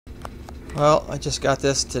Well, I just got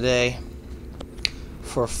this today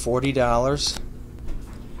for $40.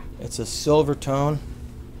 It's a silvertone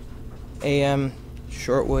AM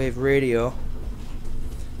shortwave radio.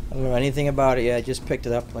 I don't know anything about it yet. I just picked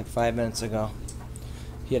it up like 5 minutes ago.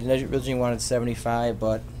 He had originally wanted 75,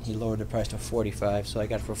 but he lowered the price to 45, so I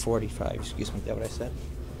got it for 45. Excuse me, is that what I said?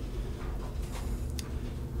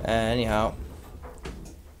 Anyhow,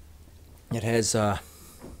 it has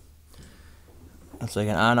it's like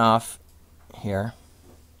an on-off here,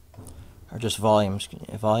 or just volume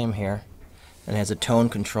here, and it has a tone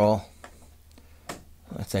control.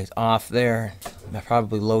 Let's say it's off there,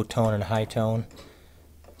 probably low tone and high tone.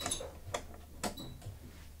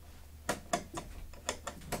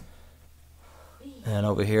 And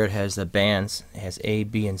over here it has the bands. It has A,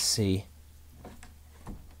 B, and C.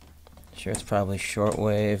 Sure, it's probably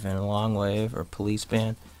shortwave and long wave or police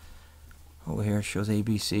band. Over here it shows A,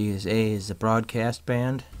 B, C. Is A is the broadcast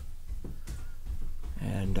band,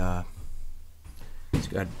 and it's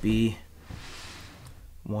got B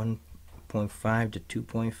 1.5 to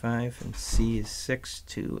 2.5, and C is 6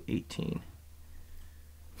 to 18.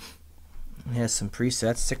 It has some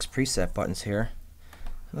presets, 6 preset buttons here.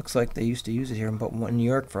 Looks like they used to use it here in New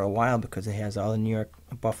York for a while because it has all the New York,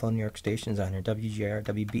 Buffalo, New York stations on here. WGR,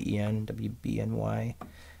 WBEN, WBNY,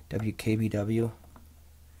 WKBW.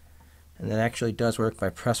 And that actually does work if I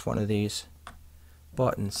press one of these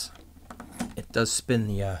buttons. It does spin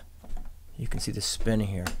the, you can see the spin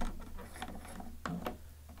here.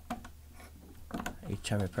 Each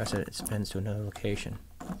time I press it, it spins to another location.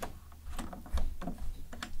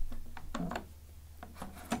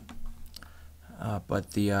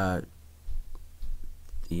 But the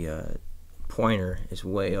pointer is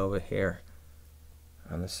way over here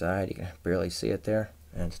on the side. You can barely see it there,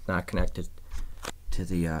 and it's not connected to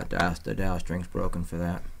the dial. The dial string's broken for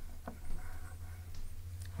that.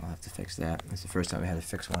 I'll have to fix that. It's the first time I had to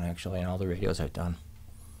fix one actually in all the radios I've done.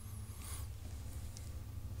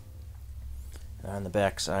 And on the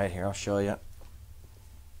back side here, I'll show you.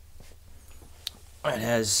 It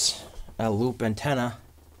has a loop antenna.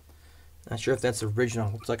 Not sure if that's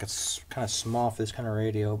original. Looks like it's kind of small for this kind of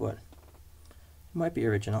radio, but it might be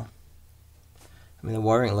original. I mean, the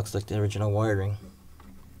wiring looks like the original wiring.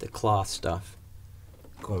 The cloth stuff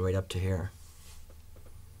going right up to here.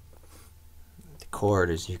 The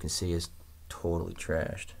cord, as you can see, is totally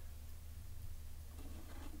trashed.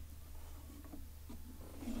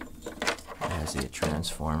 It has the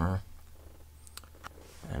transformer.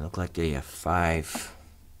 And it looked like they have 5.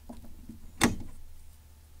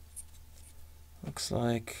 Looks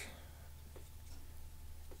like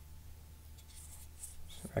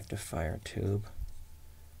it's a rectifier tube.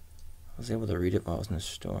 I was able to read it while I was in the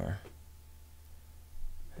store.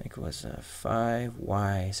 I think it was a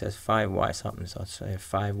 5Y. It says 5Y something, so let's say a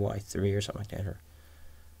 5Y3 or something like that. Or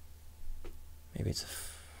maybe it's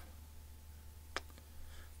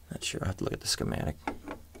not sure. I have to look at the schematic.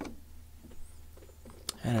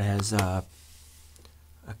 And it has a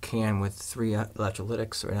can with 3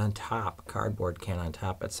 electrolytics right on top, a cardboard can on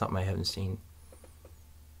top. That's something I haven't seen.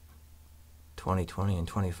 20, 20, and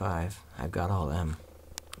 25. I've got all of them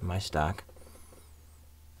in my stock.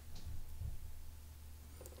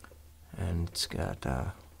 And it's got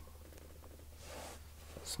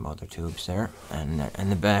some other tubes there. And in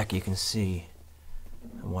the back you can see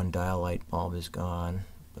one dial light bulb is gone,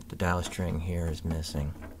 but the dial string here is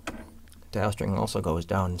missing. The dial string also goes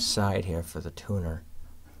down inside here for the tuner.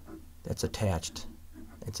 That's attached.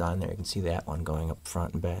 It's on there. You can see that one going up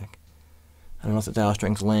front and back. I don't know if the dial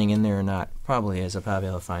string's laying in there or not. Probably is. I'll probably be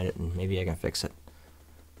able to find it, and maybe I can fix it.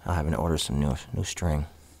 I'll have to order some new string.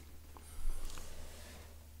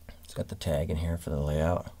 It's got the tag in here for the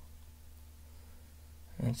layout.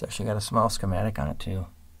 And it's actually got a small schematic on it too.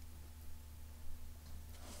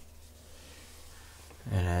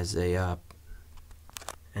 It has a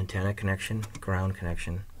antenna connection, ground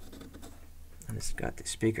connection. And it's got the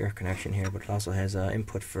speaker connection here, but it also has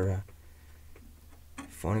input for a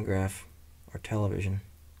phonograph or television.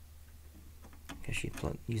 I guess you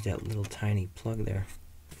use that little tiny plug there.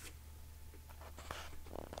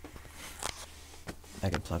 I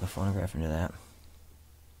could plug a phonograph into that.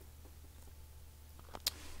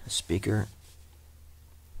 A speaker.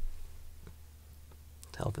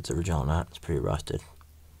 Tell if it's original or not. It's pretty rusted.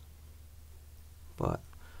 But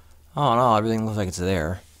all in all, everything looks like it's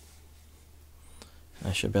there.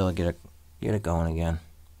 I should be able to get it going again.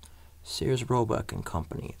 Sears Roebuck and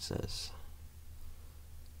Company, it says.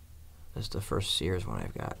 This is the first Sears one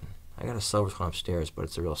I've got. I got a silvertone upstairs, but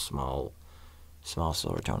it's a real small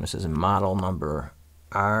silvertone. This is model number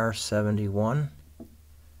R71.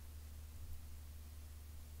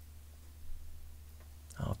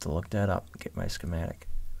 to look that up, get my schematic.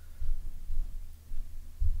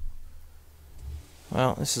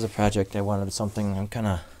 Well, this is a project I wanted something I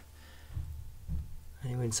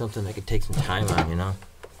need something I could take some time on, you know.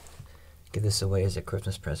 Give this away as a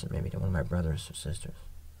Christmas present, maybe to one of my brothers or sisters.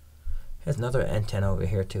 Has another antenna over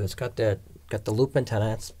here too. It's got the loop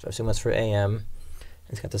antenna. I assume it's for AM.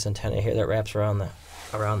 It's got this antenna here that wraps around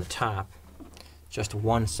the top. Just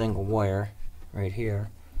one single wire right here.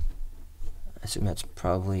 I assume that's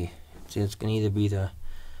probably, see, it's gonna either be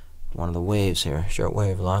one of the waves here, short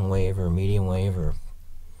wave, long wave, or medium wave, and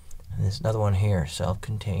there's another one here,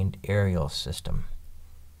 self-contained aerial system,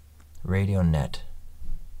 radio net.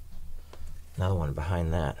 Another one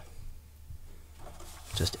behind that.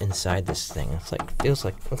 Just inside this thing. It's like, looks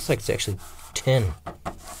like it's actually tin,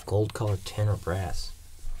 gold colored tin or brass.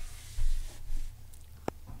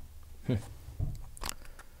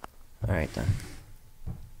 All right then.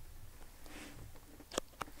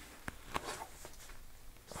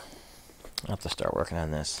 I'll have to start working on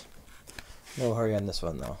this. No hurry on this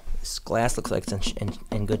one though. This glass looks like it's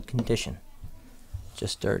in good condition.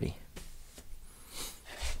 Just dirty.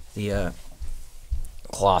 The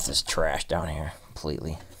cloth is trashed down here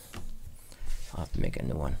completely. I'll have to make a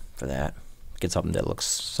new one for that. Get something that looks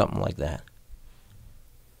something like that.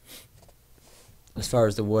 As far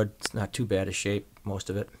as the wood, it's not too bad a shape, most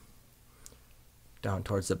of it. Down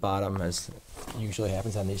towards the bottom, as usually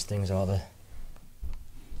happens on these things, all the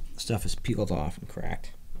stuff is peeled off and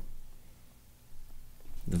cracked.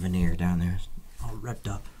 The veneer down there is all ripped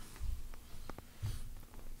up.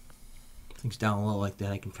 Things down low like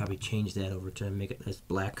that, I can probably change that over to make it as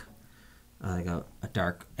black, like a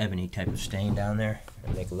dark ebony type of stain down there,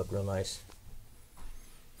 and make it look real nice.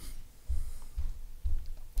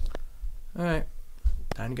 Alright,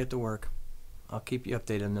 time to get to work. I'll keep you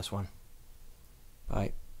updated on this one.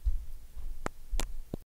 Bye.